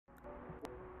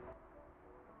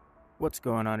What's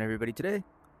going on, everybody? Today,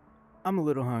 I'm a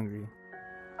little hungry.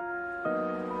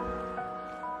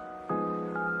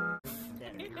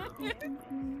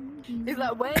 He's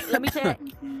like, wait, let me check.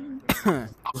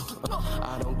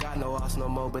 I don't got no ass no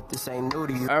more, but this ain't new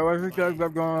to you. Alright, what you guys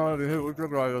got going on over here? What's your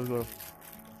guys?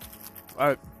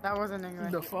 Alright. That wasn't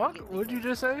English. The fuck? What'd you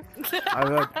just say? I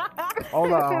got all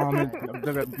that homie. I'm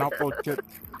gonna mouthful of chips.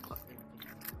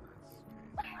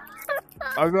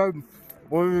 I got.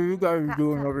 What are you guys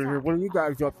doing over here? What are you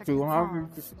guys up to? Huh? You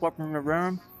just fucking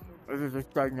around? There's this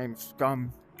guy named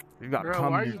Scum. He got Bro,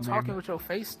 cum why are in you his talking name. with your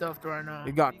face stuffed right now?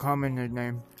 He got cum in his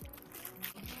name.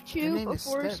 Chew name is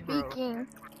before Step, bro. speaking.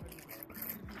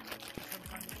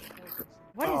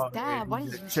 What Oh, is that? dude, What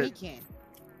these is you chips- shaking?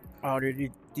 Oh,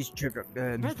 dude, these chips are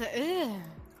good. Brother, ugh.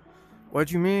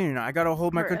 What you mean? I gotta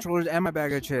hold my Bruh. controllers and my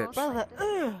bag of chips. Brother,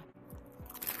 ugh.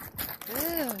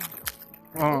 Ugh.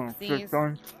 Oh, shit, Oopsies.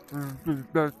 son. This is the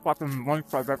best fucking lunch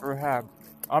I've ever had.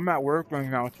 I'm at work right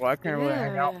now, so I can't really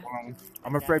hang out long.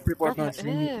 I'm afraid people are gonna see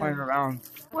me playing around.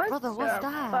 What Brother, what's the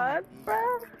that? fuck,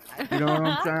 bro? You know what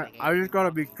I'm saying? I just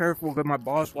gotta be careful when my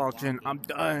boss walks in. I'm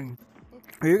done.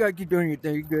 You gotta keep doing your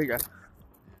thing. You good, guys.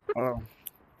 Oh.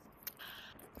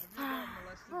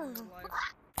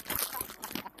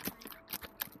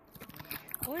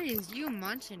 What is you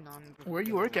munching on? Where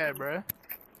you work at, bro?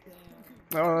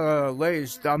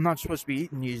 Lays, I'm not supposed to be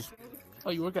eating these. Oh,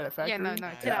 you work at a factory? Yeah, no.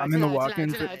 Yeah, I'm in the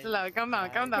walk-in. Chill out. Calm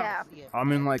down. Yeah.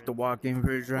 I'm in like the walk-in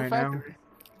fridge What right now. factory?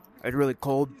 It's really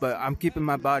cold, but I'm keeping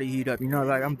my body heat up. You know,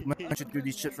 like I'm munching through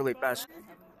these shits really fast.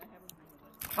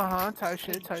 Tight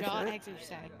shit. Jaw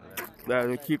exercise.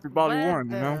 To keep your body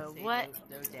warm, you know? What?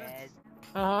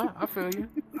 I feel you.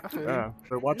 Yeah,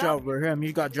 but watch out for him.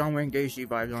 He's got John Wayne Gacy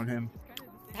vibes on him.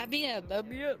 Happy up.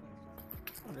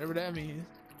 Whatever that means.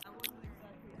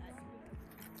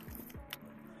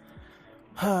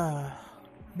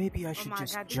 Maybe I should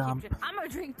just jump. I'm gonna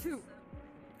drink too.